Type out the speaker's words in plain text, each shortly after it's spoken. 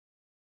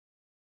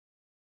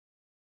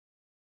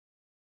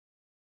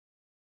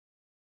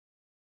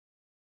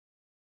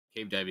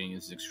Cave diving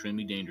is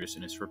extremely dangerous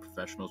and is for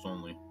professionals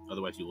only,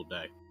 otherwise you will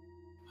die.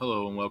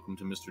 Hello and welcome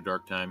to Mr.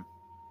 Dark Time.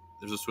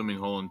 There's a swimming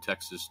hole in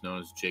Texas known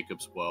as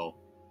Jacob's Well.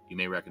 You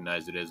may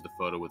recognize it as the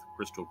photo with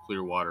crystal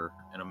clear water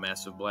and a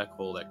massive black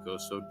hole that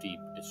goes so deep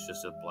it's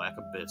just a black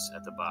abyss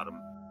at the bottom.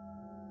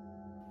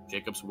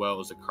 Jacob's Well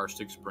is a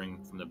karstic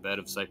spring from the bed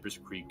of Cypress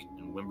Creek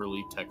in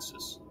Wimberley,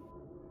 Texas.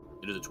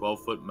 It is a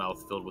 12-foot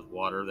mouth filled with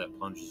water that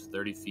plunges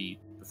 30 feet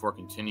before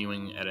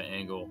continuing at an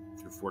angle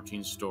through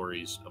 14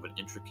 stories of an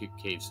intricate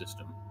cave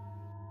system.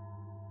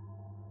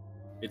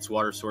 Its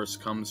water source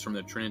comes from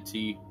the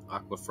Trinity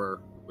Aquifer,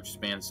 which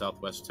spans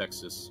southwest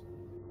Texas.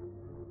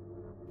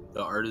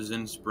 The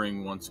artesian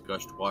spring once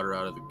gushed water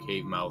out of the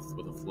cave mouth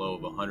with a flow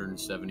of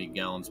 170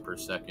 gallons per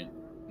second.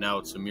 Now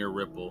it's a mere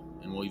ripple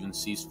and will even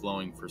cease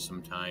flowing for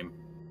some time.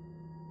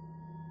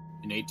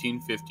 In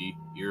 1850,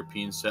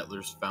 European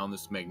settlers found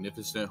this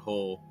magnificent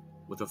hole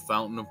with a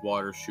fountain of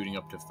water shooting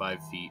up to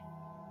 5 feet.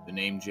 The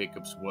name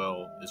Jacob's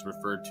Well is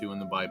referred to in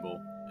the Bible,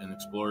 and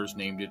explorers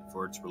named it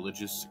for its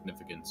religious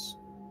significance.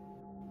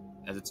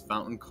 As its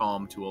fountain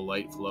calmed to a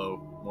light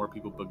flow, more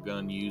people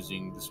began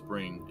using the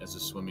spring as a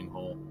swimming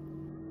hole.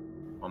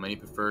 While many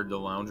preferred to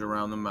lounge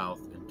around the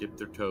mouth and dip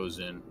their toes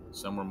in,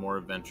 some were more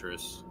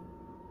adventurous.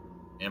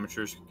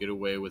 Amateurs could get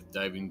away with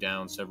diving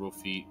down several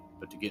feet,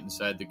 but to get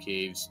inside the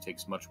caves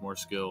takes much more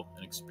skill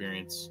and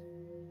experience.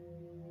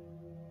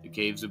 The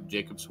caves of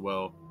Jacob's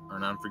Well are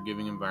an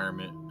unforgiving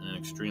environment and an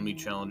extremely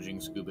challenging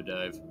scuba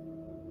dive.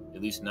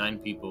 At least 9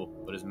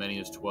 people, but as many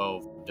as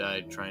 12,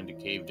 died trying to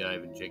cave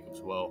dive in Jacob's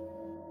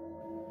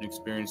Well.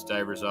 Inexperienced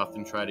divers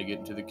often try to get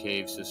into the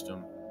cave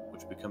system,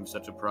 which becomes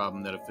such a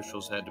problem that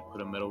officials had to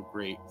put a metal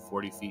grate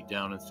 40 feet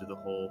down into the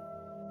hole.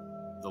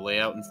 The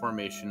layout and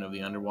formation of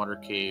the underwater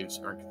caves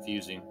are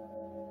confusing.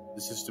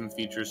 The system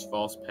features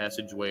false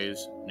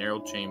passageways, narrow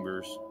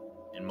chambers,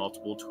 and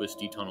multiple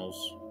twisty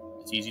tunnels.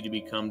 It's easy to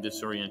become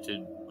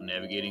disoriented when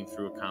navigating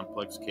through a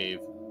complex cave.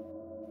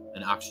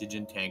 An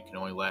oxygen tank can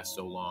only last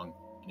so long,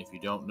 and if you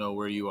don't know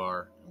where you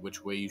are and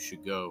which way you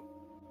should go,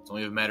 it's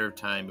only a matter of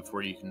time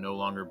before you can no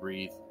longer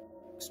breathe.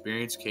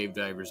 Experienced cave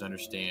divers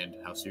understand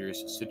how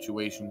serious a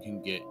situation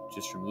can get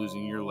just from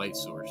losing your light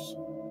source.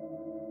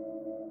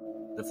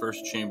 The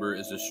first chamber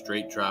is a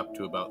straight drop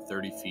to about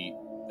 30 feet,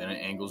 then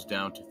it angles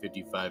down to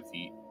 55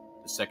 feet.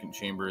 The second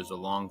chamber is a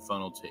long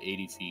funnel to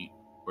 80 feet,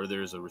 where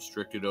there is a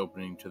restricted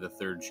opening to the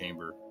third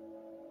chamber.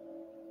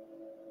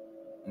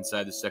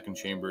 Inside the second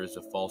chamber is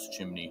a false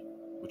chimney,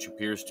 which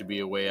appears to be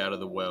a way out of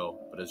the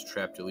well, but has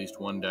trapped at least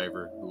one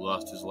diver who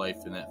lost his life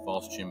in that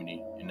false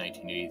chimney in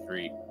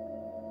 1983.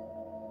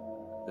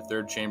 The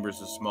third chamber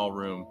is a small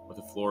room with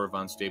a floor of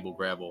unstable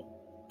gravel.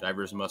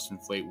 Divers must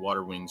inflate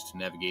water wings to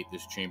navigate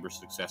this chamber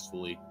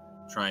successfully,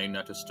 trying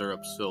not to stir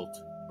up silt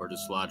or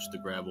dislodge the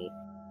gravel.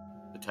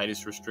 The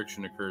tightest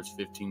restriction occurs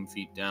 15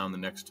 feet down the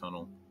next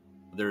tunnel.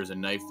 There is a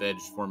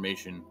knife-edged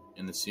formation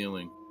in the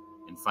ceiling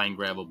and fine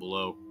gravel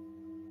below.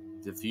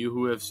 The few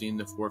who have seen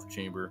the fourth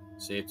chamber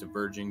say it's a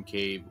virgin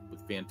cave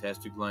with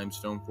fantastic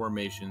limestone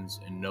formations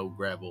and no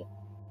gravel.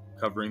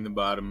 Covering the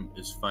bottom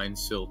is fine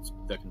silt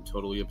that can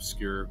totally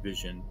obscure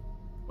vision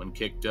when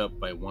kicked up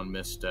by one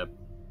misstep.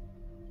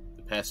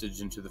 The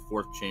passage into the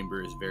fourth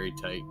chamber is very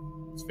tight.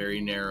 It's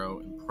very narrow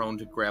and prone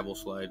to gravel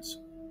slides,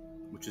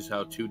 which is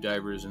how 2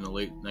 divers in the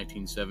late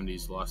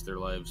 1970s lost their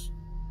lives.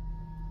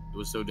 It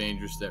was so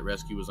dangerous that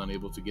rescue was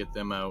unable to get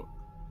them out,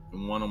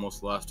 and one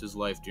almost lost his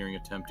life during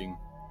attempting.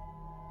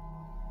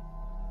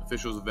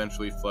 Officials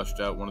eventually flushed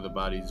out one of the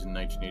bodies in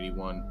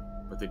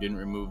 1981, but they didn't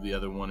remove the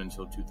other one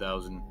until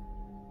 2000.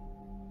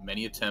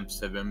 Many attempts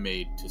have been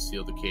made to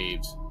seal the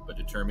caves, but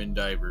determined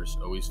divers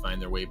always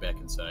find their way back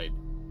inside.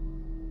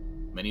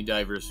 Many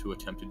divers who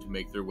attempted to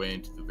make their way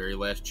into the very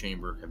last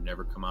chamber have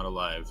never come out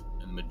alive,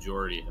 and the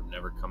majority have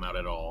never come out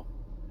at all.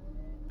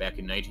 Back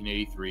in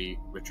 1983,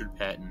 Richard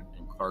Patton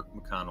and Clark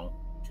McConnell,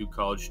 2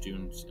 college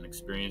students and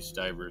experienced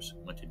divers,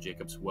 went to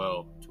Jacob's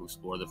Well to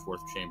explore the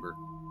fourth chamber.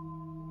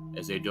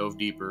 As they dove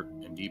deeper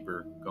and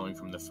deeper, going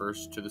from the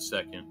first to the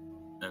second,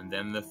 and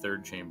then the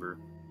third chamber,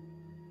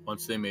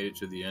 once they made it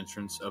to the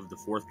entrance of the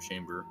fourth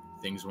chamber,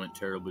 things went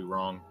terribly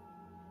wrong.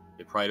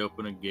 They pried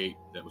open a gate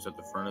that was at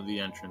the front of the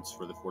entrance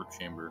for the fourth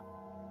chamber.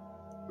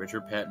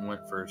 Richard Patton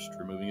went first,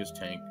 removing his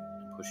tank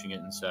and pushing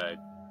it inside.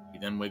 He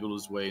then wiggled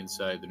his way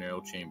inside the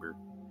narrow chamber.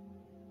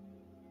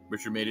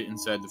 Richard made it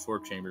inside the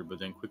fourth chamber, but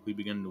then quickly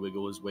began to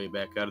wiggle his way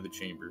back out of the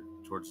chamber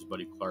towards his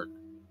buddy Clark.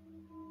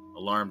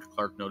 Alarmed,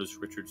 Clark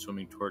noticed Richard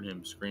swimming toward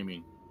him,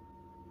 screaming,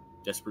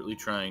 desperately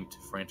trying to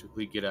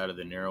frantically get out of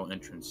the narrow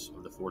entrance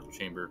of the fourth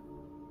chamber.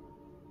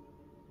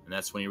 And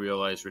that's when he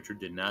realized Richard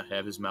did not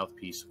have his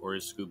mouthpiece or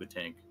his scuba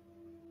tank.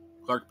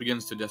 Clark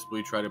begins to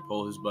desperately try to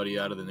pull his buddy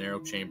out of the narrow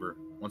chamber.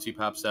 Once he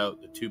pops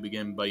out, the 2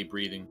 begin buddy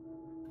breathing.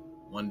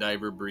 One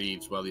diver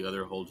breathes while the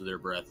other holds their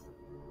breath,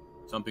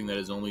 something that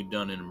is only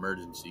done in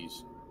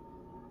emergencies.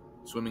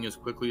 Swimming as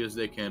quickly as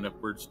they can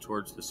upwards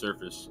towards the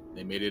surface,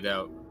 they made it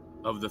out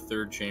of the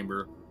third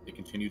chamber. They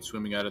continued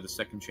swimming out of the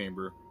second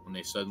chamber when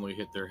they suddenly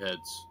hit their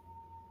heads.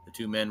 The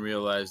 2 men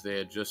realized they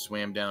had just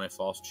swam down a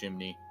false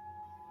chimney.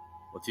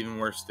 What's even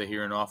worse, they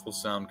hear an awful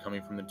sound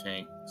coming from the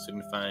tank,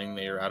 signifying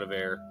they are out of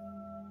air.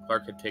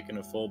 Clark had taken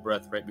a full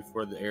breath right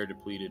before the air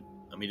depleted,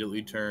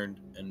 immediately turned,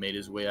 and made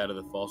his way out of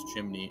the false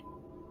chimney,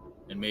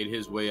 and made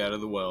his way out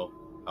of the well.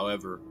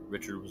 However,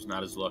 Richard was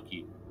not as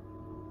lucky.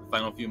 The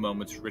final few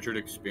moments Richard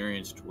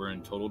experienced were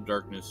in total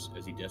darkness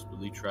as he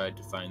desperately tried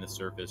to find the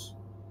surface.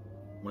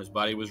 When his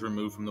body was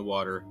removed from the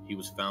water, he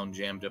was found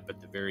jammed up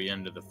at the very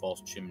end of the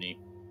false chimney.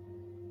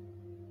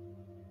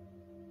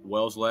 The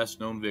well's last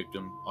known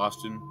victim,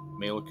 Austin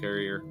mail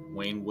carrier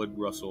Wayne Wood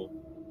Russell,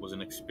 was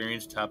an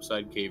experienced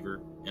topside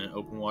caver and an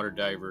open water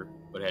diver,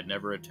 but had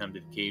never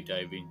attempted cave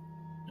diving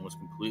and was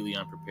completely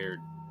unprepared.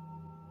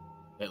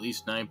 At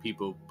least 9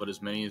 people, but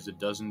as many as a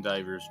dozen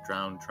divers,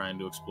 drowned trying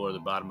to explore the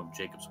bottom of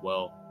Jacob's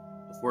well.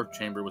 The 4th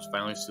chamber was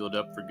finally sealed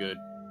up for good.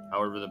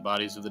 However, the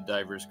bodies of the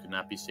divers could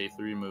not be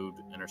safely removed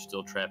and are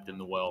still trapped in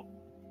the well.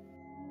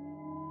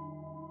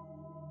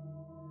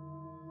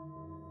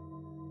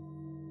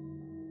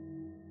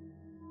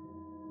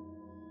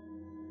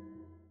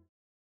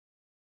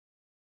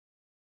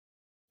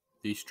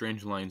 These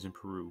strange lines in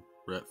Peru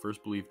were at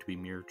first believed to be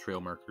mere trail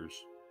markers.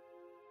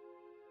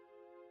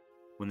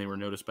 When they were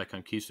noticed by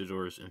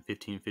conquistadors in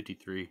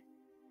 1553,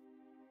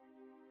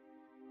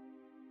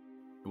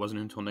 it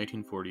wasn't until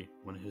 1940,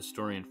 when a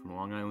historian from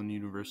Long Island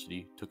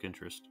University took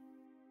interest,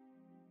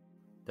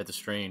 that the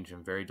strange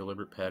and very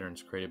deliberate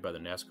patterns created by the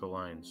Nazca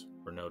lines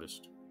were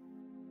noticed.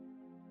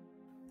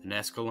 The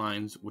Nazca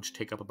lines, which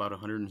take up about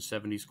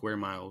 170 square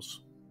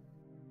miles,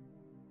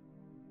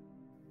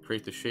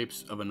 create the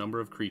shapes of a number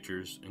of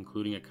creatures,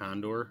 including a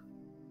condor,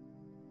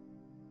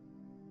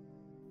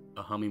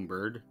 a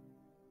hummingbird,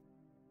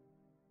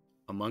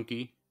 a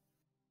monkey,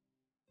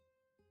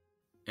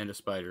 and a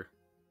spider.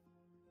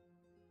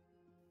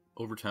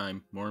 Over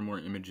time, more and more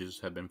images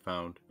have been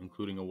found,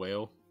 including a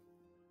whale,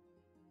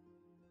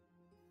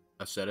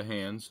 a set of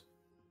hands,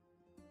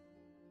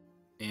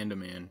 and a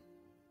man.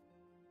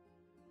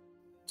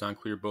 It's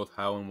unclear both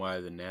how and why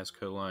the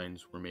Nazca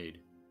lines were made.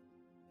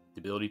 The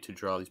ability to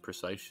draw these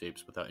precise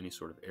shapes without any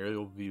sort of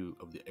aerial view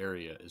of the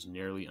area is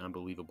nearly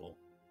unbelievable.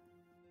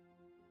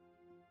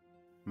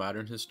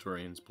 Modern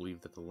historians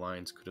believe that the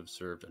lines could have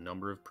served a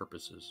number of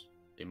purposes.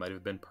 They might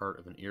have been part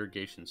of an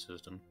irrigation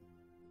system.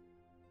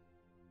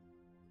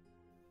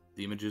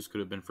 The images could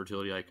have been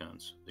fertility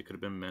icons. They could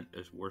have been meant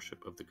as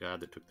worship of the god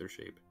that took their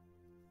shape.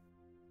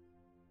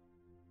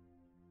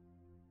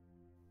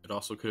 It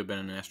also could have been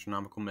an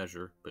astronomical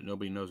measure, but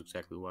nobody knows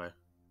exactly why.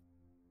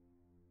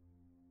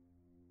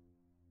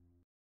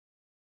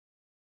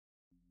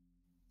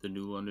 The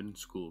New London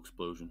School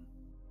Explosion.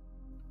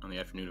 On the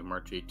afternoon of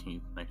March 18,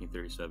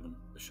 1937,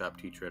 a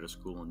shop teacher at a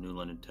school in New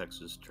London,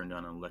 Texas, turned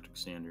on an electric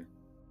sander.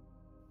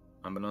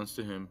 Unbeknownst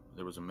to him,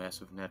 there was a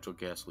massive natural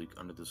gas leak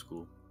under the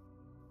school.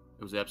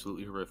 It was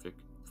absolutely horrific.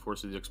 The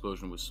force of the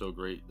explosion was so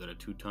great that a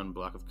 2-ton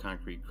block of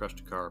concrete crushed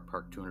a car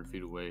parked 200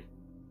 feet away.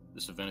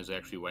 This event is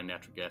actually why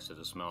natural gas has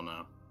a smell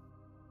now.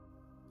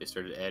 They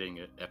started adding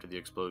it after the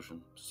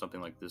explosion, so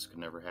something like this could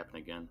never happen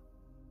again.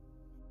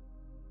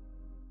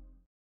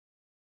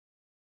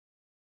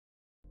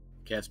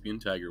 The Caspian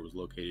tiger was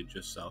located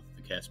just south of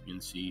the Caspian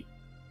Sea,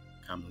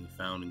 commonly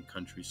found in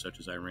countries such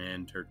as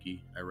Iran,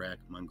 Turkey, Iraq,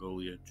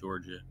 Mongolia,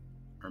 Georgia,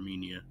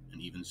 Armenia, and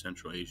even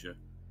Central Asia.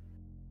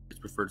 Its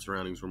preferred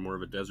surroundings were more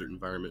of a desert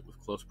environment with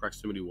close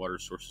proximity water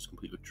sources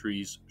complete with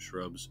trees,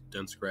 shrubs,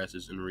 dense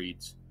grasses, and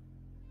reeds.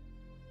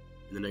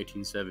 In the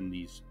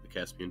 1970s, the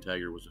Caspian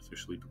tiger was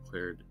officially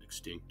declared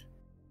extinct.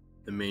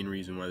 The main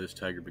reason why this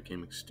tiger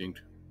became extinct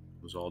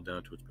was all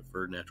down to its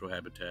preferred natural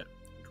habitat,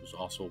 which was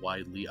also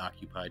widely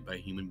occupied by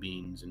human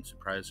beings, and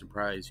surprise,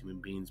 surprise, human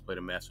beings played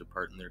a massive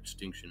part in their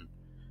extinction.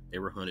 They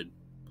were hunted,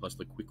 plus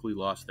they quickly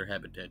lost their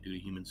habitat due to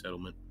human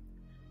settlement.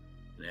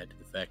 And add to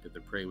the fact that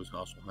their prey was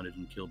also hunted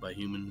and killed by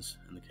humans,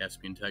 and the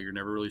Caspian tiger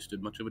never really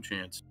stood much of a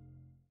chance.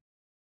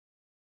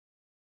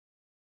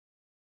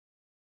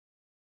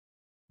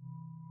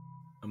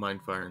 A mine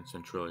fire in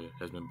Centralia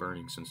has been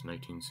burning since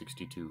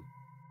 1962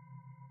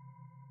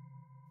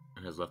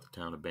 and has left the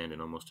town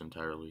abandoned almost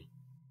entirely.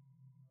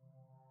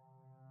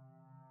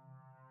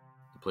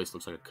 The place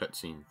looks like a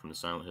cutscene from the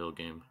Silent Hill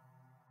game.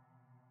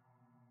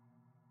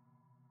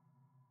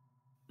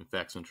 In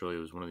fact, Centralia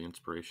was one of the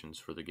inspirations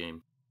for the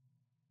game.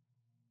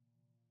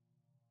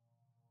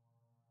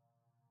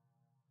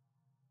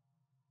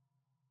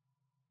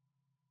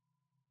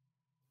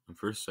 On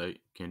first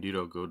sight,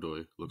 Candido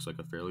Godoy looks like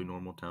a fairly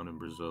normal town in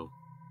Brazil.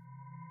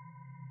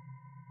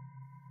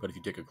 But if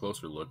you take a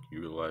closer look,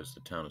 you realize the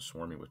town is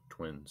swarming with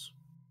twins.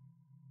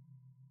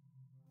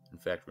 In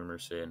fact,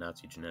 rumors say a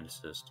Nazi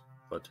geneticist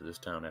fled to this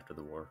town after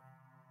the war.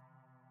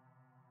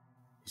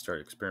 He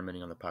started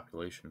experimenting on the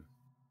population,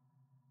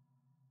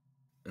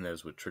 and that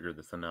is what triggered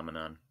the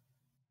phenomenon.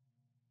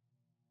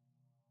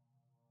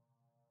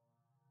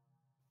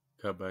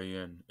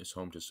 Cagayan is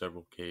home to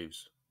several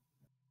caves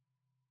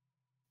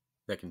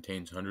that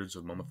contains hundreds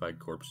of mummified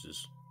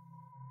corpses.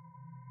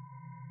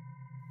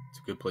 It's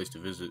a good place to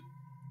visit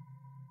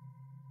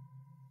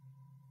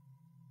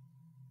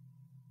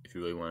if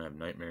you really want to have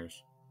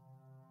nightmares.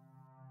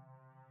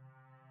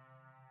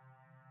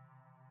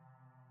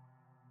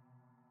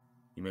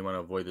 You may want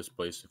to avoid this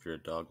place if you're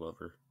a dog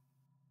lover.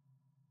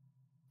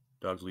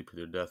 Dogs leap to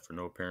their death for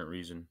no apparent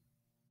reason,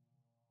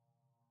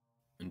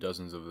 and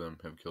dozens of them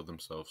have killed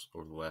themselves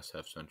over the last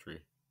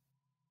half-century.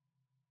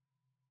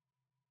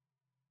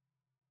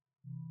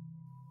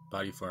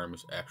 Body Farm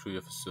is actually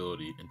a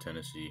facility in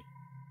Tennessee,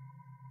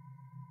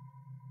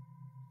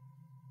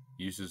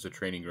 used as a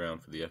training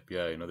ground for the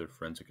FBI and other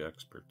forensic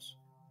experts.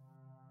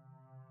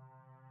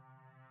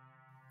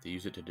 They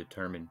use it to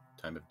determine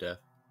time of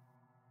death,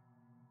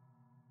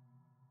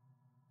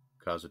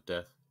 cause of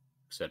death,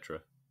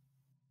 etc.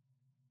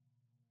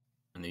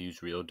 And they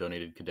use real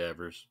donated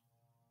cadavers.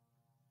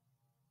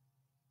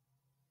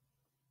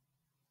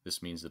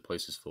 This means the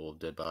place is full of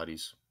dead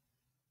bodies.